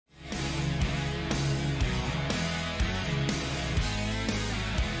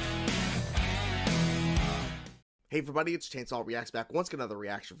Hey everybody, it's Chainsaw Reacts back once again, another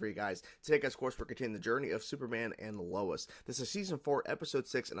reaction for you guys. Today, guys, of course, we're continuing the journey of Superman and Lois. This is Season 4, Episode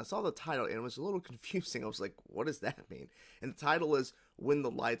 6, and I saw the title and it was a little confusing. I was like, what does that mean? And the title is When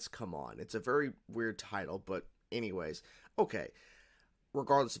the Lights Come On. It's a very weird title, but anyways. Okay,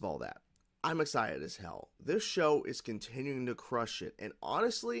 regardless of all that, I'm excited as hell. This show is continuing to crush it, and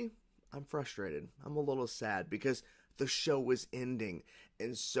honestly, I'm frustrated. I'm a little sad because the show is ending,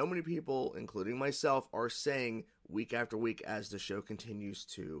 and so many people, including myself, are saying week after week as the show continues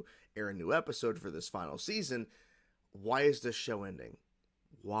to air a new episode for this final season, why is this show ending?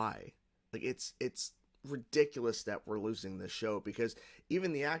 Why? Like, it's ridiculous that we're losing this show, because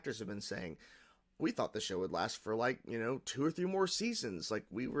even the actors have been saying, we thought the show would last for 2 or 3 more seasons. Like,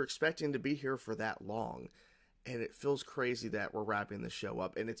 we were expecting to be here for that long. And it feels crazy that we're wrapping the show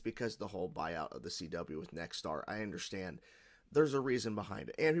up, and it's because of the whole buyout of the CW with Nexstar. I understand. There's a reason behind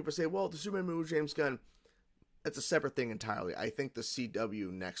it. And people say, well, the Superman movie with James Gunn, that's a separate thing entirely. I think the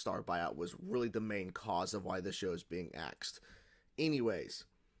CW Nexstar buyout was really the main cause of why the show is being axed. Anyways,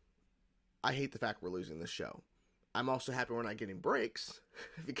 I hate the fact we're losing this show. I'm also happy we're not getting breaks,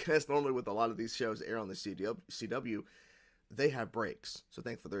 because normally with a lot of these shows that air on the CW, they have breaks. So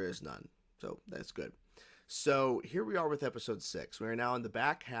thankfully there is none. So that's good. So here we are with episode 6. We are now in the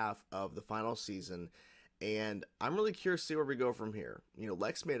back half of the final season, and I'm really curious to see where we go from here. You know,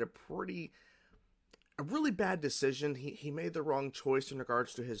 Lex made a really bad decision. He made the wrong choice in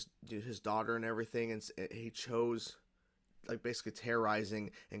regards to his daughter and everything, and he chose, like, basically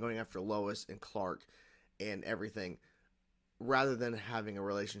terrorizing and going after Lois and Clark and everything, rather than having a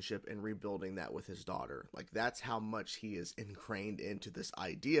relationship and rebuilding that with his daughter. Like, that's how much he is ingrained into this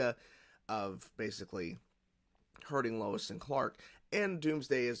idea of basically hurting Lois and Clark. And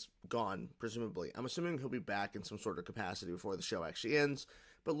Doomsday is gone, presumably. I'm assuming he'll be back in some sort of capacity before the show actually ends,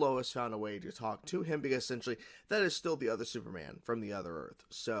 but Lois found a way to talk to him, because essentially that is still the other Superman from the other Earth.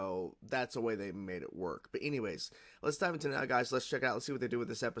 So that's a way they made it work. But anyways, let's dive into it now, guys. Let's check out, let's see what they do with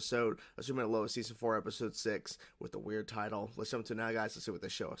this episode, Superman Lois Season 4, Episode 6, with the weird title. Let's jump into it now, guys. Let's see what they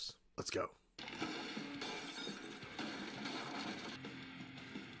show us. Let's go.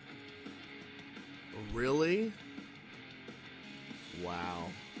 Really? Wow.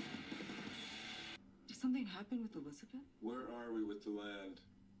 Did something happen with Elizabeth? Where are we with the land?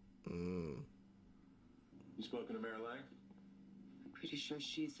 You spoken to Mayor Lang? I'm pretty sure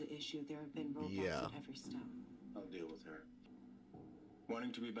she's the issue. There have been roadblocks at every step. I'll deal with her.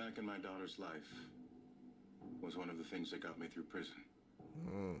 Wanting to be back in my daughter's life was one of the things that got me through prison.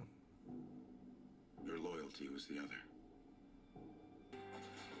 Your loyalty was the other.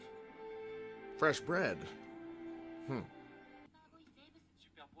 Fresh bread.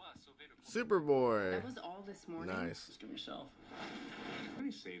 Superboy. That was all this morning. Nice. Just give yourself. How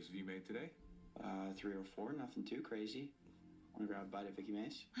many saves have you made today? 3 or 4, nothing too crazy. Wanna grab a bite of Vicky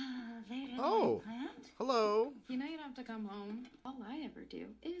Mace? Oh, hello. You know you don't have to come home. All I ever do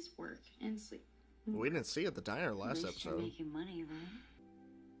is work and sleep. We didn't see you at the diner last You're episode. making money, right?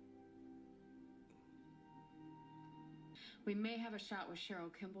 We may have a shot with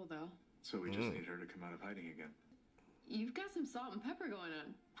Cheryl Kimball, though. So we just need her to come out of hiding again. You've got some salt and pepper going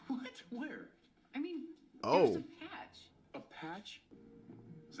on. What? Where? I mean, Oh. there's a patch. A patch?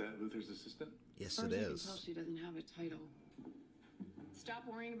 Is that Luthor's assistant? Yes, As far it as I can is. tell, she doesn't have a title. Stop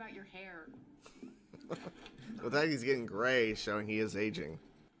worrying about your hair. With that, he's getting gray, showing he is aging.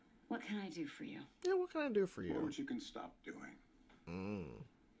 What can I do for you? Yeah, what can I do for Or you? what you can stop doing.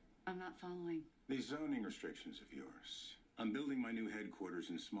 I'm not following. These zoning restrictions of yours. I'm building my new headquarters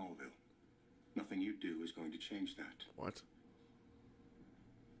in Smallville. Nothing you do is going to change that. What?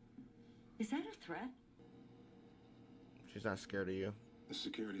 Is that a threat? She's not scared of you. The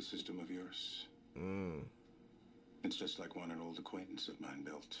security system of yours. It's just like one an old acquaintance of mine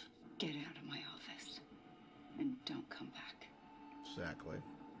built. Get out of my office. And don't come back. Exactly.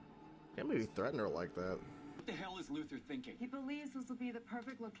 Can't maybe threaten her like that. What the hell is Luthor thinking? He believes this will be the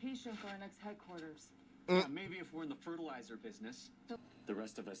perfect location for our next headquarters. Maybe if we're in the fertilizer business. The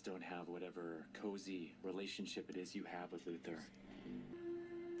rest of us don't have whatever cozy relationship it is you have with Luthor.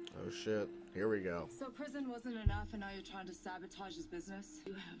 Oh shit. Here we go. So prison wasn't enough, and now you're trying to sabotage his business?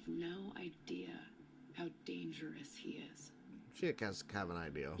 You have no idea how dangerous he is. She has have an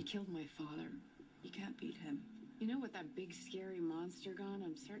idea. He killed my father. You can't beat him. You know, with that big scary monster gone,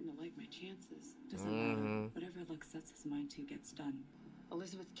 I'm starting to like my chances. Doesn't matter. Whatever Lex sets his mind to gets done.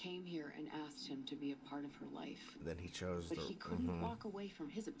 Elizabeth came here and asked him to be a part of her life. Then he chose But he couldn't walk away from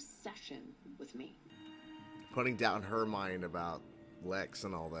his obsession with me. putting down her mind about Lex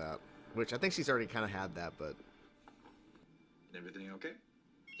and all that. Which I think she's already kind of had that, but... Everything okay?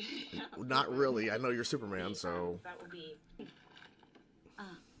 Not really. I know you're Superman, so. That would be.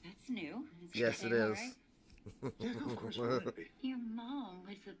 That's new. Yes, it is. Of course, why would it be? Your mom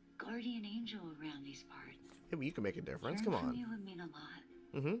was a guardian angel around these parts. Yeah, but you can make a difference. Hearing Come from on. you would mean a lot.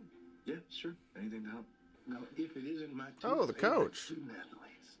 Mm-hmm. Yeah, sure. Anything to help. Now, if it isn't my Oh, the coach.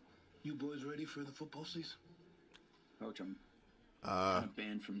 You boys ready for the football season? Coach, I'm kind of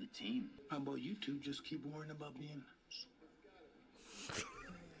banned from the team. How about you two just keep worrying about being...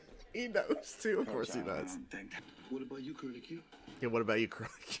 He knows, too. Of course he does. What about you, Curly Q? Yeah, what about you,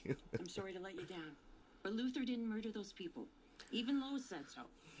 Crunk? I'm sorry to let you down, but Luthor didn't murder those people. Even Lois said so.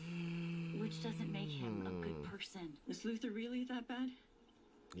 Which doesn't make him a good person. Is Luthor really that bad?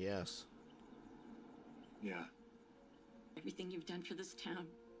 Yes. Yeah. Everything you've done for this town.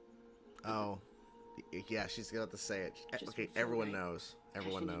 Oh. Yeah, she's gonna have to say it. Just Okay, feel everyone right. knows.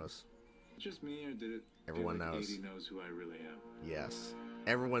 Everyone Passionate. knows. Just me, or did it? Everyone feel like knows. 80 knows who I really am. Yes.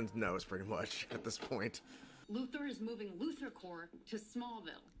 Everyone knows pretty much at this point. Luthor is moving Luthor Corps to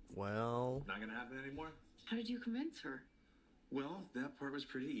Smallville. Well. Not gonna happen anymore? How did you convince her? Well, that part was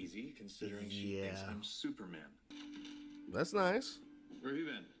pretty easy, considering she thinks Yeah. I'm Superman. That's nice. Where have you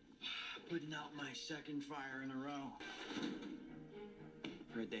been? Putting out my second fire in a row.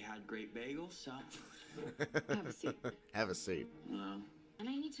 Heard they had great bagels, so... Have a seat. Have a seat. And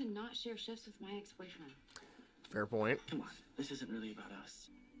I need to not share shifts with my ex-boyfriend. Fair point. Come on, this isn't really about us.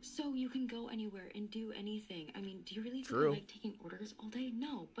 So you can go anywhere and do anything. I mean, do you really True. feel like taking orders all day?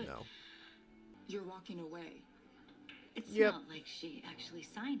 No, but No. you're walking away. It's Yep. not like she actually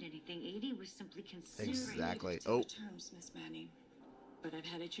signed anything. 80 was simply considering. Exactly. To Oh. the terms, Miss Manning. But I've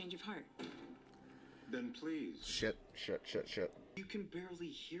had a change of heart. Then please. Shit. You can barely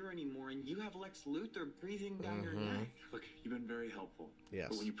hear anymore, and you have Lex Luthor breathing down your neck. Look, you've been very helpful. Yes.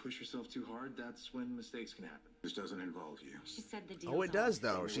 But when you push yourself too hard, that's when mistakes can happen. This doesn't involve you. She said the deal. Oh, it does,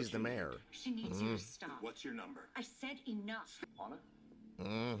 though. She's the mayor. She needs you to stop. What's your number? I said enough.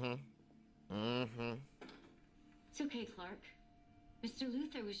 Anna? It's okay, Clark. Mr.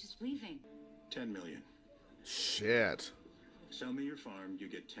 Luthor was just leaving. 10 million. Shit. Sell me your farm, you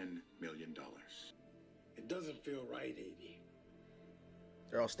get $10 million. It doesn't feel right, 80.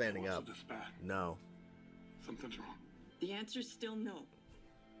 They're all standing What's up. this bad? No. Something's wrong. The answer's still no.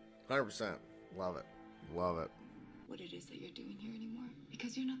 100%. Love it. Love it. What it is that you're doing here anymore.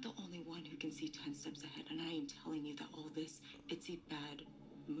 Because you're not the only one who can see 10 steps ahead. And I am telling you that all this, it's a bad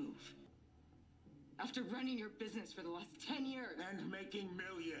move. After running your business for the last 10 years. And making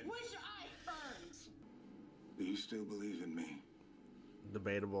millions. Which I earned. Do you still believe in me,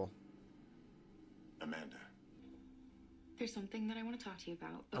 Debatable. Amanda? There's something that I want to talk to you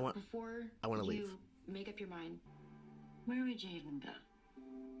about. But before I wanna you leave. make up your mind, Where would you even go?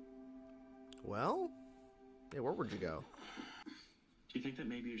 Well? Yeah, where would you go? Do you think that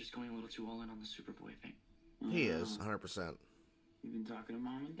maybe you're just going a little too all in on the Superboy thing? He is, 100%. You've been talking to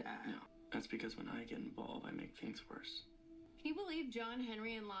Mom and Dad. No, that's because when I get involved, I make things worse. Can you believe John,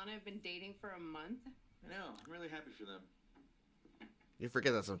 Henry, and Lana have been dating for a month? I know. I'm really happy for them. You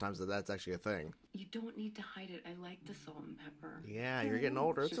forget that sometimes that that's actually a thing. you don't need to hide it. I like the salt and pepper. Yeah, you're getting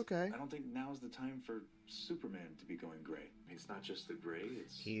older. It's okay. I don't think now's the time for Superman to be going gray. It's not just the gray,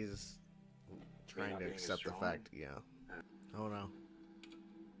 it's... He's trying not to being as accept the strong. fact. Yeah. Oh no.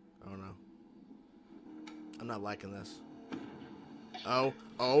 Oh no. I'm not liking this. Oh.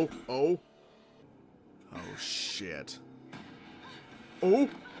 Oh shit. Oh.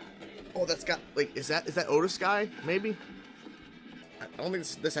 Oh, that's got like is that Otis guy? Maybe. I don't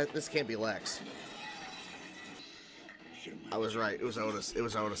think this can't be Lex. I was right. It was Otis. It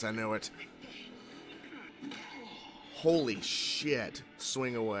was Otis. I knew it. Holy shit.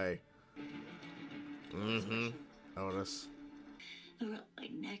 Swing away. Mm-hmm. Otis. Around my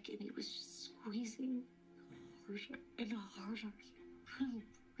neck, and he was just squeezing harder and harder. I couldn't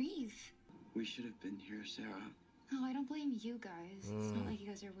breathe. We should have been here, Sarah. No, I don't blame you guys. It's not like you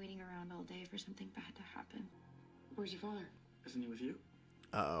guys are waiting around all day for something bad to happen. Where's your father? Isn't he with you?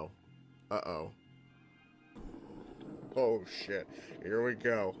 Uh-oh. Uh-oh. Oh, shit. Here we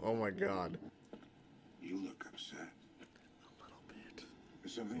go. Oh, my God. You look upset. A little bit.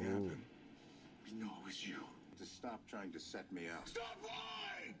 Did something happen? We know it was you. Just stop trying to set me up. Stop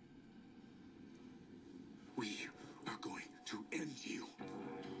lying! We are going to end you.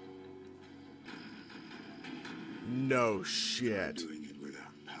 No shit. Doing it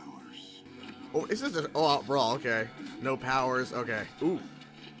without powers. Oh, this is an all-out brawl. Okay. No powers. Okay. Ooh.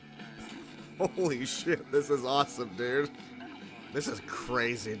 Holy shit. This is awesome, dude. This is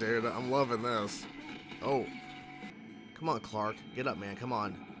crazy, dude. I'm loving this. Oh. Come on, Clark. Get up, man. Come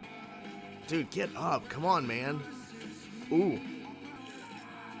on. Dude, get up. Come on, man. Ooh.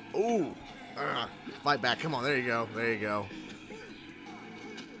 Ooh. Fight back. Come on. There you go. There you go.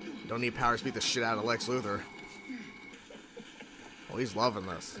 Don't need powers to beat the shit out of Lex Luthor. Oh, he's loving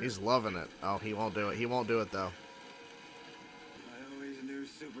this. He's loving it. Oh, he won't do it. He won't do it, though. I always knew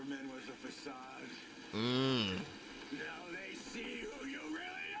Superman was a facade. Mmm. Now they see who you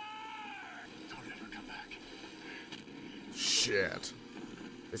really are! Don't ever come back. Shit.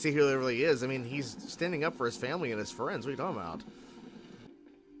 They see who he really is. I mean, he's standing up for his family and his friends. What are you talking about?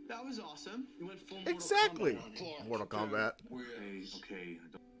 That was awesome. You went full Exactly. Mortal Kombat on me. Mortal Kombat. Okay.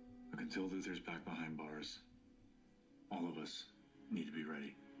 Until Luther's back behind bars, all of us need to be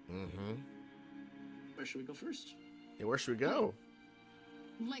ready. Mm-hmm. Where should we go first? Yeah, where should we go?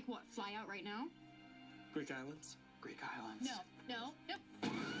 Like what? Fly out right now? Greek Islands. Greek Islands. No.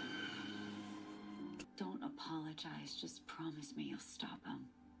 Don't apologize. Just promise me you'll stop him.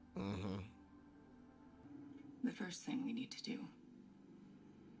 Mm-hmm. The first thing we need to do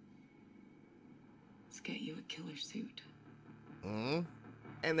is get you a killer suit. Mm-hmm.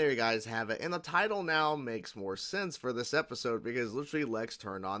 And there you guys have it. And the title now makes more sense for this episode because literally Lex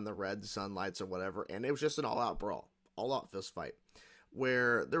turned on the red sunlights or whatever, and it was just an all-out brawl, all-out fist fight,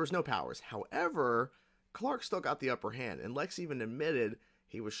 where there was no powers. However, Clark still got the upper hand, and Lex even admitted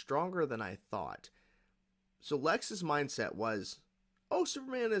he was stronger than I thought. So Lex's mindset was, oh,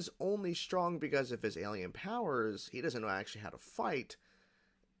 Superman is only strong because of his alien powers. He doesn't know actually how to fight.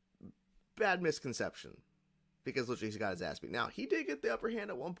 Bad misconception. Because literally he's got his ass beat. Now, he did get the upper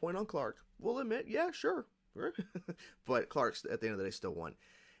hand at one point on Clark. We'll admit, yeah, sure. But Clark, at the end of the day, still won.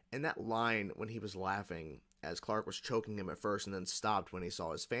 And that line when he was laughing as Clark was choking him at first and then stopped when he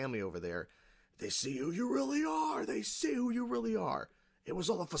saw his family over there. They see who you really are. They see who you really are. It was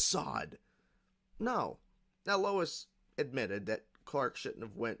all a facade. No. Now, Lois admitted that Clark shouldn't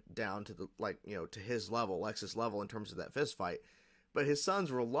have went down to the, to his level, Lex's level in terms of that fist fight. But his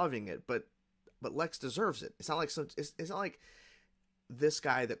sons were loving it, but Lex deserves it. It's not like this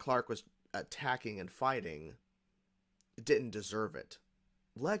guy that Clark was attacking and fighting didn't deserve it.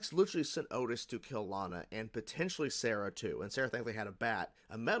 Lex literally sent Otis to kill Lana and potentially Sarah too. And Sarah thankfully had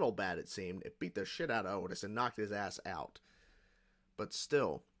a metal bat it seemed. It beat the shit out of Otis and knocked his ass out. But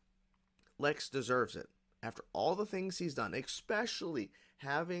still, Lex deserves it. After all the things he's done, especially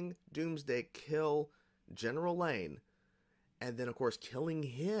having Doomsday kill General Lane, and then of course killing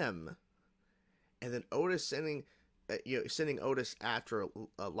him. And then Otis sending Otis after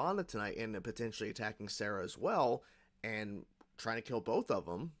Lana tonight and potentially attacking Sarah as well and trying to kill both of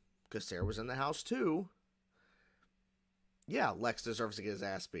them because Sarah was in the house too. Yeah, Lex deserves to get his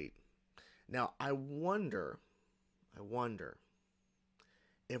ass beat. Now, I wonder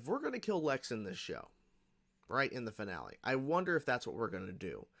if we're going to kill Lex in this show, right in the finale. I wonder if that's what we're going to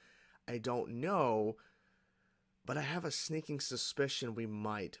do. I don't know. But I have a sneaking suspicion we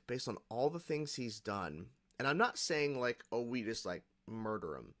might, based on all the things he's done. And I'm not saying we just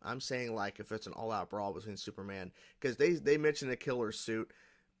murder him. I'm saying if it's an all-out brawl between Superman, because they mentioned a killer suit.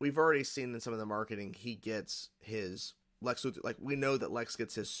 We've already seen in some of the marketing he gets his Lex Luthor. We know that Lex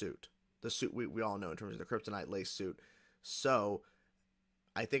gets his suit, the suit we all know in terms of the kryptonite lace suit. So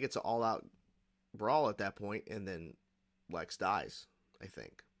I think it's an all-out brawl at that point, and then Lex dies. I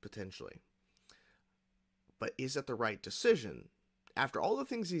think potentially. But is it the right decision? After all the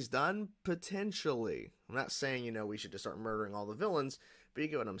things he's done, potentially. I'm not saying, we should just start murdering all the villains, but you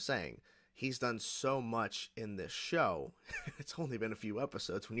get what I'm saying. He's done so much in this show. It's only been a few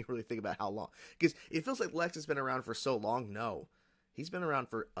episodes when you really think about how long. Because it feels like Lex has been around for so long. No. He's been around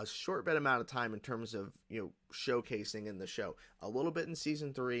for a short bit amount of time in terms of, showcasing in the show. A little bit in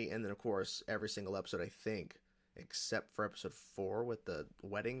season 3, and then, of course, every single episode, I think, except for episode 4 with the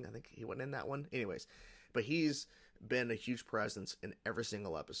wedding. I think he wasn't in that one. Anyways. But he's been a huge presence in every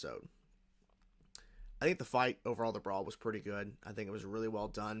single episode. I think the fight, overall, the brawl was pretty good. I think it was really well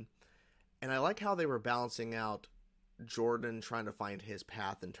done. And I like how they were balancing out Jordan trying to find his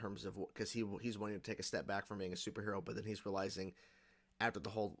path in terms of, because he's wanting to take a step back from being a superhero, but then he's realizing after the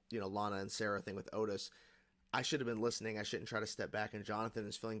whole, Lana and Sarah thing with Otis, I should have been listening. I shouldn't try to step back. And Jonathan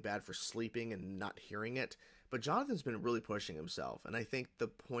is feeling bad for sleeping and not hearing it. But Jonathan's been really pushing himself. And I think the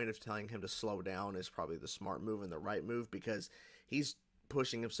point of telling him to slow down is probably the smart move and the right move, because he's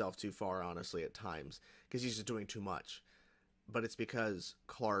pushing himself too far, honestly, at times, because he's just doing too much. But it's because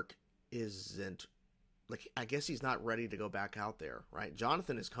Clark isn't, I guess he's not ready to go back out there, right?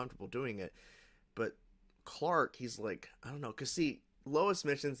 Jonathan is comfortable doing it. But Clark, he's I don't know. Because see, Lois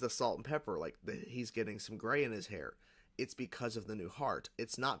mentions the salt and pepper, he's getting some gray in his hair. It's because of the new heart.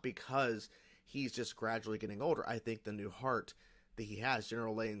 It's not because he's just gradually getting older. I think the new heart that he has,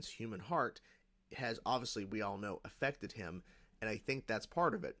 General Lane's human heart, has obviously, we all know, affected him. And I think that's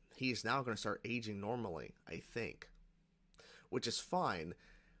part of it. He's now going to start aging normally, I think. Which is fine,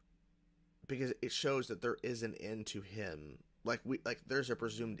 because it shows that there is an end to him. Like there's a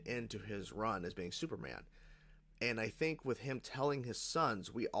presumed end to his run as being Superman. And I think with him telling his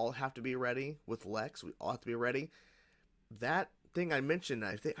sons, we all have to be ready. With Lex, we all have to be ready. That thing I mentioned,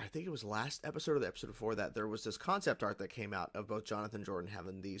 I think it was last episode or the episode before that, there was this concept art that came out of both Jonathan Jordan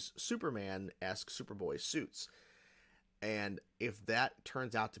having these Superman-esque Superboy suits. And if that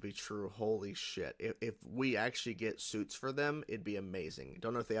turns out to be true, holy shit. If we actually get suits for them, it'd be amazing.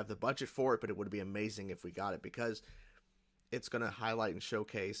 Don't know if they have the budget for it, but it would be amazing if we got it, because it's going to highlight and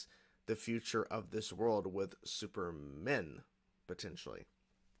showcase the future of this world with Supermen, potentially.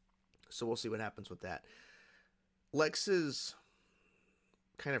 So we'll see what happens with that. Lex's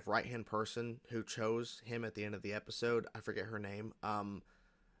kind of right-hand person who chose him at the end of the episode, I forget her name.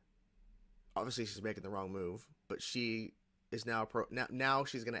 Obviously she's making the wrong move, but she is now now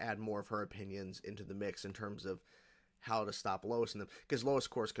she's going to add more of her opinions into the mix in terms of how to stop Lois and them, because Lois,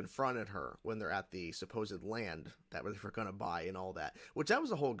 of course, confronted her when they're at the supposed land that they were going to buy and all that, which that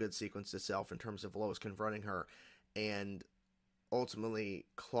was a whole good sequence itself in terms of Lois confronting her and ultimately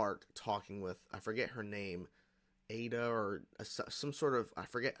Clark talking with, I forget her name, Ada or some sort of, I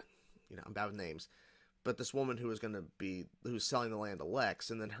forget, I'm bad with names, but this woman who was selling the land to Lex,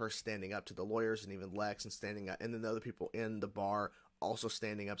 and then her standing up to the lawyers and even Lex and standing up, and then the other people in the bar also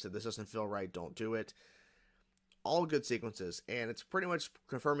standing up, said, this doesn't feel right, don't do it. All good sequences, and it's pretty much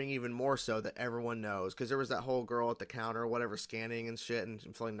confirming even more so that everyone knows, because there was that whole girl at the counter, whatever, scanning and shit,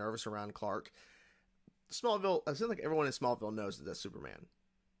 and feeling nervous around Clark. Smallville, I feel like everyone in Smallville knows that that's Superman,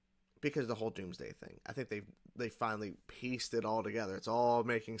 because of the whole Doomsday thing. I think they finally pieced it all together. It's all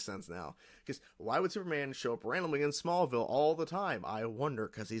making sense now. Because why would Superman show up randomly in Smallville all the time? I wonder,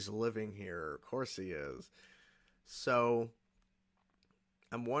 because he's living here. Of course he is. So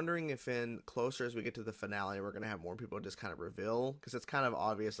I'm wondering if closer as we get to the finale, we're going to have more people just kind of reveal, because it's kind of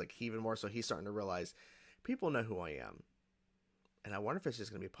obvious, like even more so he's starting to realize people know who I am. And I wonder if it's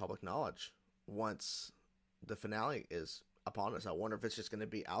just going to be public knowledge once the finale is upon us. I wonder if it's just going to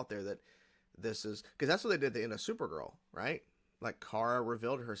be out there that this is, because that's what they did at the end of Supergirl, right? Like Kara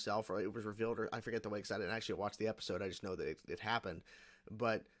revealed herself, or it was revealed, or I forget the way, because I didn't actually watch the episode. I just know that it happened.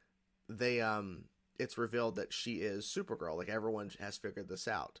 But they, it's revealed that she is Supergirl. Like everyone has figured this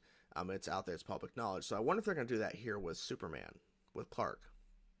out. It's out there. It's public knowledge. So I wonder if they're going to do that here with Superman, with Clark.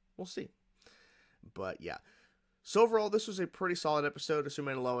 We'll see. But yeah. So overall, this was a pretty solid episode of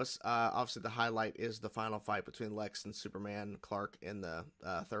Superman and Lois. Obviously, the highlight is the final fight between Lex and Superman, Clark, in the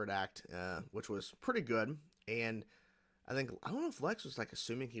third act, which was pretty good. And I don't know if Lex was like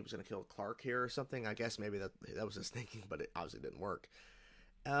assuming he was going to kill Clark here or something. I guess maybe that was his thinking, but it obviously didn't work.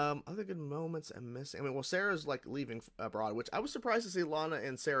 Other good moments I'm missing. I mean, well, Sarah's like leaving abroad, which I was surprised to see Lana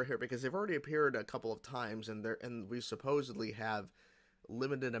and Sarah here, because they've already appeared a couple of times, and we supposedly have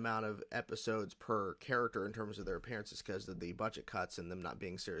limited amount of episodes per character in terms of their appearances because of the budget cuts and them not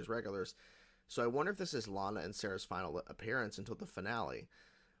being series regulars. So I wonder if this is Lana and Sarah's final appearance until the finale,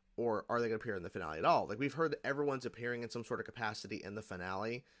 or are they going to appear in the finale at all? Like, we've heard that everyone's appearing in some sort of capacity in the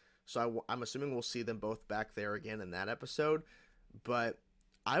finale, so I'm assuming we'll see them both back there again in that episode. But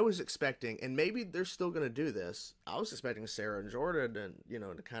I was expecting, and maybe they're still going to do this, I was expecting Sarah and Jordan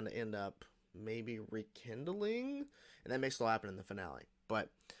to kind of end up maybe rekindling, and that may still happen in the finale. But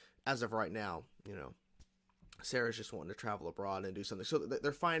as of right now, Sarah's just wanting to travel abroad and do something. So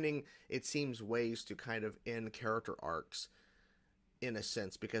they're finding, it seems, ways to kind of end character arcs in a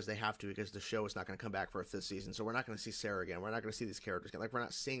sense, because they have to, because the show is not going to come back for a fifth season. So we're not going to see Sarah again. We're not going to see these characters again. Like, we're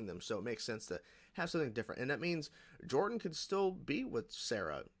not seeing them. So it makes sense to have something different. And that means Jordan could still be with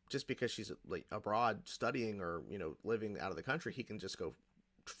Sarah just because she's like abroad studying or, living out of the country. He can just go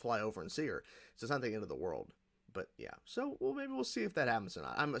fly over and see her. So it's not the end of the world. But yeah, so maybe we'll see if that happens or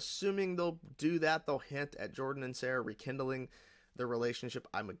not. I'm assuming they'll do that. They'll hint at Jordan and Sarah rekindling their relationship,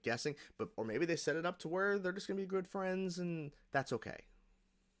 I'm guessing. Or maybe they set it up to where they're just going to be good friends, and that's okay.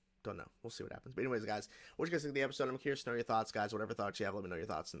 Don't know. We'll see what happens. But anyways, guys, what you guys think of the episode? I'm curious to know your thoughts, guys. Whatever thoughts you have, let me know your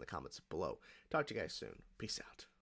thoughts in the comments below. Talk to you guys soon. Peace out.